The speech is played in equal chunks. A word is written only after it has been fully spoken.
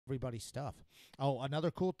everybody's stuff. Oh,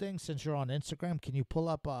 another cool thing, since you're on Instagram, can you pull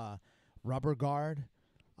up Rubber Guard,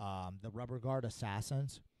 the Rubber Guard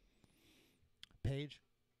Assassins page?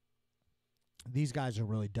 These guys are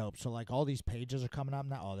really dope. So, like, all these pages are coming up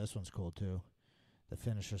now. Oh, this one's cool, too. The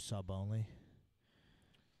Finishers sub only.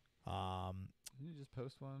 Did you just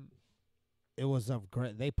post one? It was of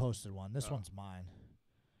great. They posted one. This one's mine.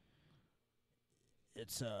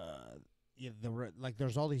 It's like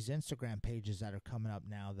there's all these Instagram pages that are coming up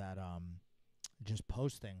now that just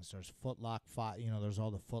post things. There's Footlock, there's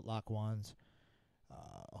all the Footlock ones.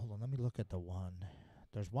 Hold on, let me look at the one.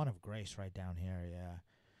 There's one of Grace right down here, yeah.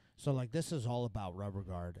 So like this is all about Rubber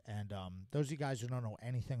Guard, and those of you guys who don't know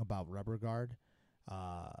anything about Rubber Guard,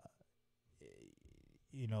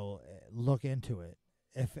 look into it.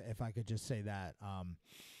 If I could just say that.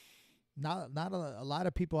 Not a lot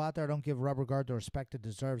of people out there don't give Rubber Guard the respect it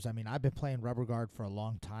deserves. I mean, I've been playing Rubber Guard for a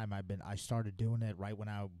long time. I started doing it right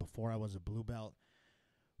before I was a blue belt,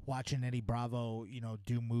 watching Eddie Bravo,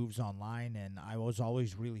 do moves online, and I was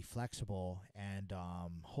always really flexible. And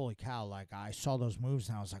holy cow, like I saw those moves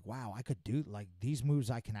and I was like, wow, I could do like these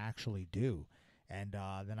moves. I can actually do. And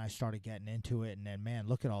then I started getting into it, and then man,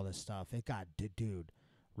 look at all this stuff. It got dude,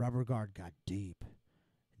 Rubber Guard got deep.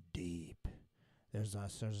 There's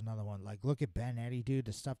another one. Like, look at Ben Eddie, dude.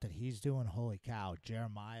 The stuff that he's doing. Holy cow.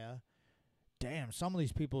 Jeremiah. Damn, some of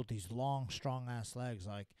these people with these long, strong ass legs.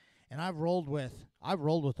 Like, and I've rolled with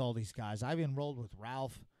all these guys. I've even rolled with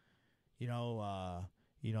Ralf. The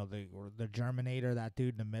Germinator, that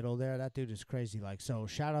dude in the middle there. That dude is crazy. Like, so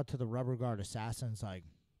shout out to the Rubber Guard Assassins. Like,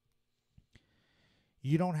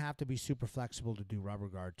 you don't have to be super flexible to do Rubber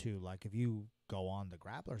Guard too. Like, if you go on the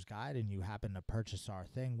Grappler's Guide and you happen to purchase our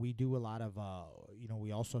thing, we do a lot of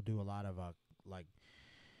we also do a lot of like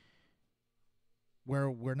where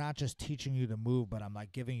we're not just teaching you to move, but I'm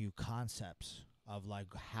like giving you concepts of like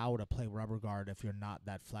how to play Rubber Guard if you're not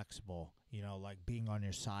that flexible, like being on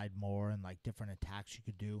your side more and like different attacks you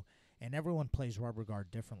could do. And everyone plays Rubber Guard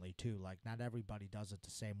differently too. Like not everybody does it the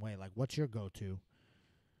same way. Like, what's your go-to?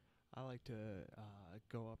 I like to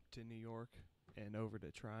go up to New York and over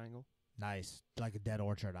to Triangle. Nice. Like a Dead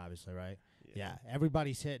Orchard, obviously, right? Yeah.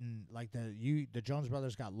 Everybody's hitting, like the Jones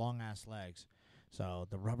Brothers got long-ass legs. So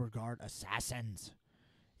the Rubber Guard Assassins.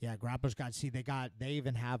 Yeah, Grappler's Guide. See, they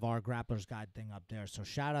even have our Grappler's Guide thing up there. So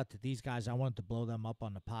shout out to these guys. I wanted to blow them up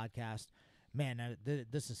on the podcast. Man,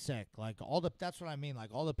 this is sick. Like, that's what I mean. Like,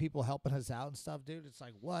 all the people helping us out and stuff, dude. It's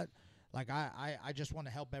like, what? Like, I just want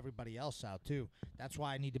to help everybody else out, too. That's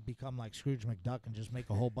why I need to become like Scrooge McDuck and just make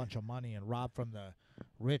a whole bunch of money and rob from the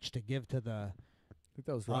rich to give to the... I think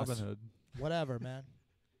that was Robin Hood. Whatever, man.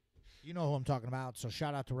 You know who I'm talking about. So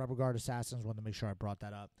shout out to Rubber Guard Assassins. Wanted to make sure I brought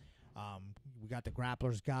that up. We got the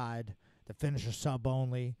Grappler's Guide, the Finisher sub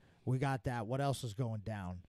only. We got that. What else is going down?